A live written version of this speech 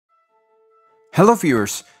Hello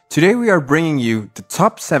viewers, today we are bringing you the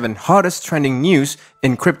top 7 hottest trending news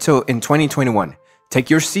in crypto in 2021. Take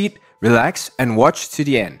your seat, relax, and watch to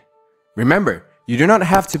the end. Remember, you do not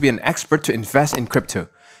have to be an expert to invest in crypto.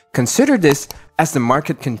 Consider this as the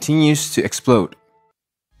market continues to explode.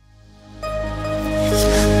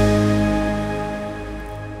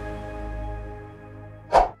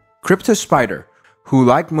 Crypto Spider, who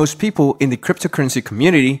like most people in the cryptocurrency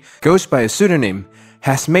community goes by a pseudonym,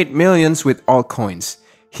 has made millions with altcoins.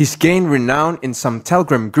 He's gained renown in some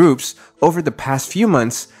Telegram groups over the past few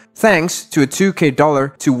months thanks to a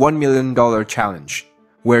 $2K to $1 million challenge,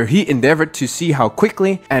 where he endeavored to see how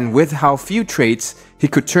quickly and with how few trades he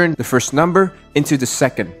could turn the first number into the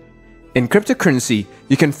second. In cryptocurrency,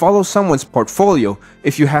 you can follow someone's portfolio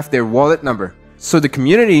if you have their wallet number, so the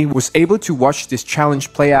community was able to watch this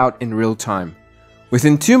challenge play out in real time.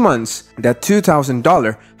 Within 2 months, that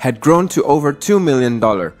 $2,000 had grown to over $2 million.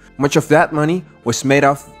 Much of that money was made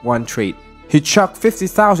off one trade. He chucked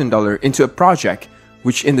 $50,000 into a project,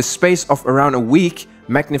 which in the space of around a week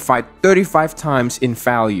magnified 35 times in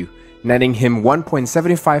value, netting him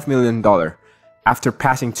 $1.75 million. After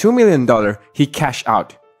passing $2 million, he cashed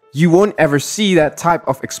out. You won't ever see that type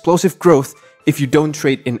of explosive growth if you don't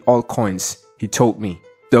trade in altcoins, he told me.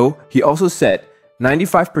 Though, he also said,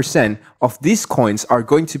 95% of these coins are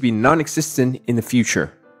going to be non-existent in the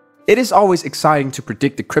future. It is always exciting to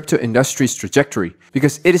predict the crypto industry's trajectory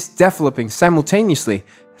because it is developing simultaneously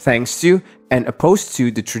thanks to and opposed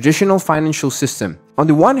to the traditional financial system. On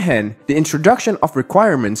the one hand, the introduction of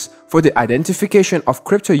requirements for the identification of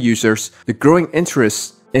crypto users, the growing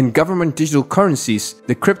interest in government digital currencies,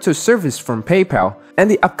 the crypto service from PayPal,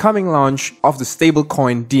 and the upcoming launch of the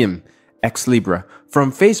stablecoin Diem, ex-Libra,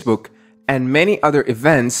 from Facebook, and many other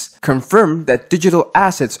events confirm that digital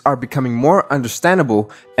assets are becoming more understandable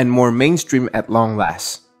and more mainstream at long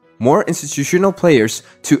last. More institutional players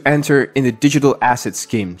to enter in the digital assets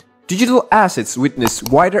game. Digital assets witnessed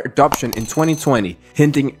wider adoption in 2020,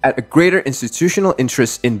 hinting at a greater institutional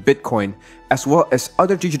interest in Bitcoin as well as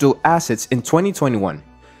other digital assets in 2021.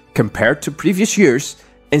 Compared to previous years,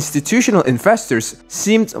 institutional investors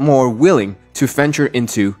seemed more willing to venture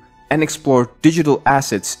into and explore digital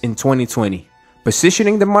assets in 2020,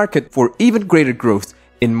 positioning the market for even greater growth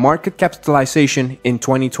in market capitalization in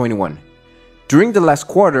 2021. During the last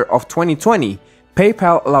quarter of 2020,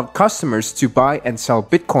 PayPal allowed customers to buy and sell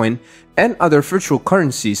Bitcoin and other virtual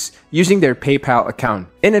currencies using their PayPal account,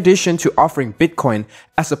 in addition to offering Bitcoin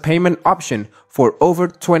as a payment option for over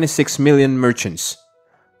 26 million merchants.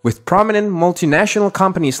 With prominent multinational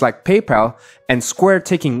companies like PayPal and Square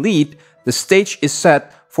taking lead, the stage is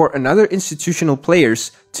set for another institutional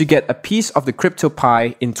players to get a piece of the crypto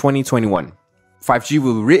pie in 2021. 5G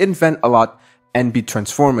will reinvent a lot and be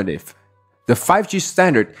transformative. The 5G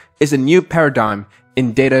standard is a new paradigm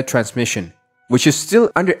in data transmission, which is still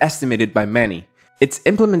underestimated by many. Its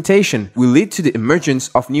implementation will lead to the emergence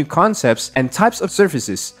of new concepts and types of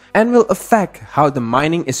services and will affect how the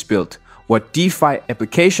mining is built, what DeFi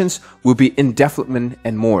applications will be in development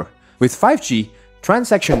and more. With 5G,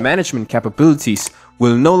 transaction management capabilities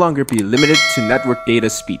will no longer be limited to network data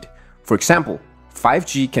speed. For example,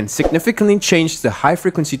 5G can significantly change the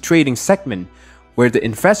high-frequency trading segment where the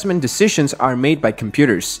investment decisions are made by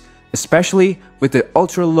computers, especially with the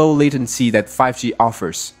ultra-low latency that 5G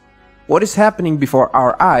offers. What is happening before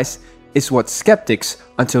our eyes is what skeptics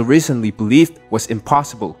until recently believed was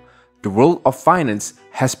impossible. The world of finance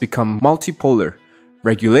has become multipolar.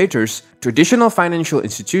 Regulators, traditional financial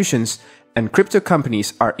institutions, and crypto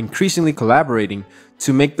companies are increasingly collaborating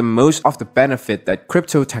to make the most of the benefit that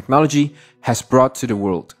crypto technology has brought to the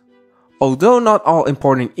world. Although not all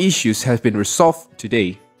important issues have been resolved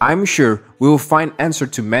today, I'm sure we will find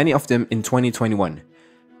answers to many of them in 2021.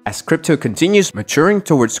 As crypto continues maturing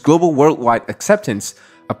towards global worldwide acceptance,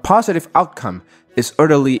 a positive outcome is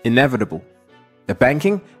utterly inevitable. The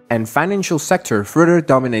banking and financial sector further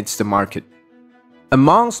dominates the market.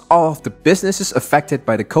 Amongst all of the businesses affected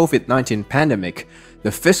by the COVID-19 pandemic,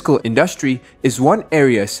 the fiscal industry is one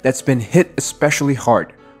area that's been hit especially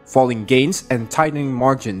hard. Falling gains and tightening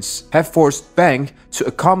margins have forced banks to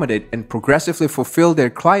accommodate and progressively fulfill their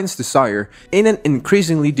clients' desire in an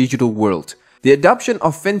increasingly digital world. The adoption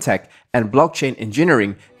of fintech and blockchain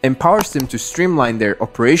engineering empowers them to streamline their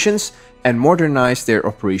operations and modernize their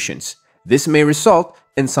operations. This may result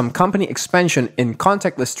in some company expansion in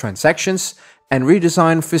contactless transactions and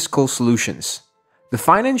redesign fiscal solutions. The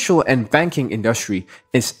financial and banking industry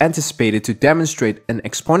is anticipated to demonstrate an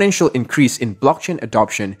exponential increase in blockchain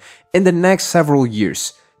adoption in the next several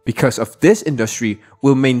years because of this industry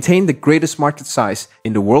will maintain the greatest market size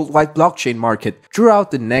in the worldwide blockchain market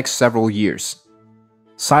throughout the next several years.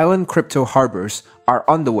 Silent crypto harbors are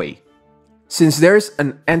on the way. Since there's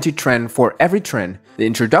an anti-trend for every trend, the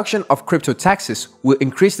introduction of crypto taxes will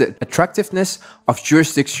increase the attractiveness of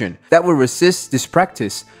jurisdiction that will resist this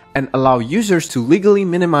practice and allow users to legally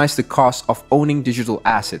minimize the cost of owning digital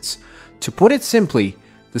assets. To put it simply,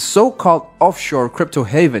 the so-called offshore crypto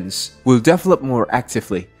havens will develop more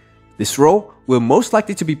actively. This role will most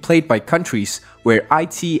likely to be played by countries where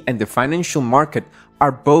IT and the financial market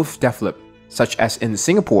are both developed, such as in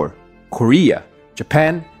Singapore, Korea,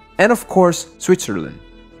 Japan, and of course, Switzerland.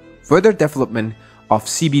 Further development of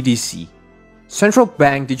CBDC. Central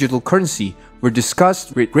bank digital currency were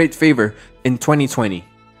discussed with great favor in 2020.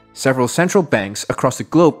 Several central banks across the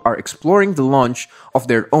globe are exploring the launch of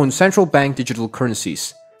their own central bank digital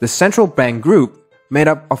currencies. The central bank group, made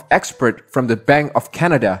up of experts from the Bank of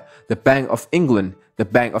Canada, the Bank of England, the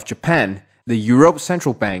Bank of Japan, the Europe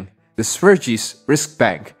Central Bank, the Sveriges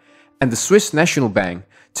Riksbank, and the Swiss National Bank,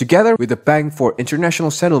 together with the Bank for International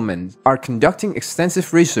Settlement, are conducting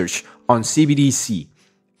extensive research on CBDC,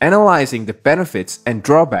 analyzing the benefits and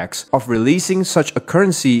drawbacks of releasing such a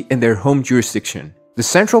currency in their home jurisdiction. The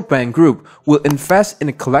central bank group will invest in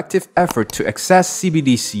a collective effort to access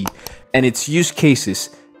CBDC and its use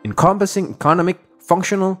cases, encompassing economic,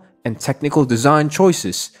 functional, and technical design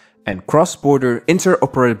choices and cross-border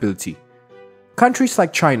interoperability. Countries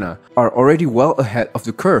like China are already well ahead of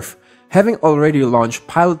the curve, having already launched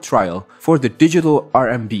pilot trial for the digital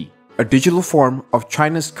RMB, a digital form of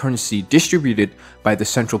China's currency distributed by the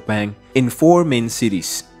central bank in 4 main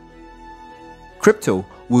cities. Crypto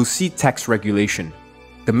will see tax regulation.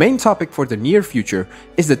 The main topic for the near future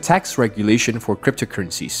is the tax regulation for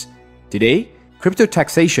cryptocurrencies. Today, crypto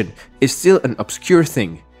taxation is still an obscure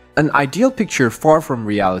thing, an ideal picture far from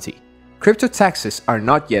reality. Crypto taxes are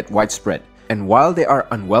not yet widespread, and while they are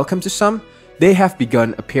unwelcome to some, they have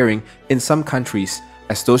begun appearing in some countries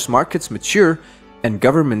as those markets mature and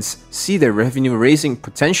governments see their revenue-raising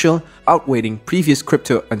potential outweighing previous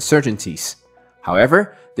crypto uncertainties.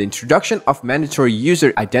 However, the introduction of mandatory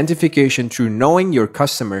user identification through knowing your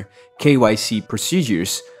customer (KYC)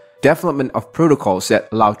 procedures, development of protocols that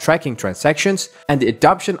allow tracking transactions, and the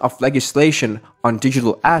adoption of legislation on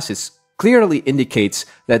digital assets clearly indicates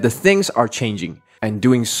that the things are changing and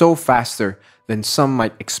doing so faster than some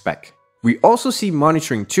might expect. We also see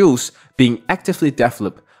monitoring tools being actively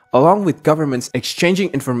developed, along with governments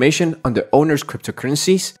exchanging information on the owner's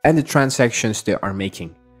cryptocurrencies and the transactions they are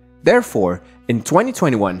making. Therefore, in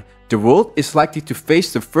 2021, the world is likely to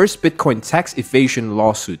face the first Bitcoin tax evasion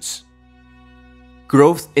lawsuits.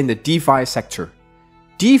 Growth in the DeFi sector.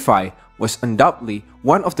 DeFi was undoubtedly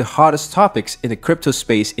one of the hottest topics in the crypto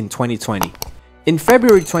space in 2020. In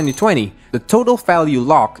February 2020, the total value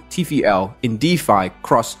lock (TVL) in DeFi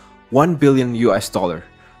crossed $1 billion,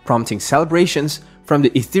 prompting celebrations from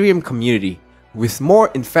the Ethereum community, with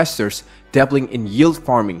more investors dabbling in yield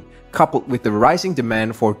farming, coupled with the rising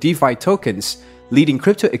demand for DeFi tokens. Leading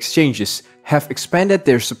crypto exchanges have expanded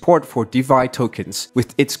their support for DeFi tokens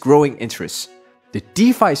with its growing interest. The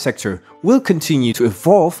DeFi sector will continue to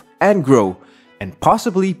evolve and grow, and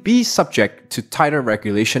possibly be subject to tighter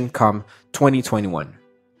regulation come 2021.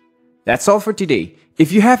 That's all for today.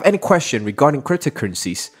 If you have any question regarding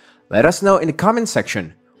cryptocurrencies, let us know in the comment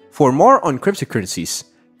section. For more on cryptocurrencies,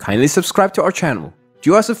 kindly subscribe to our channel.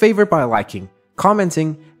 Do us a favor by liking,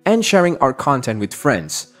 commenting, and sharing our content with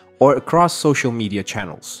friends or across social media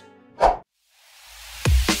channels.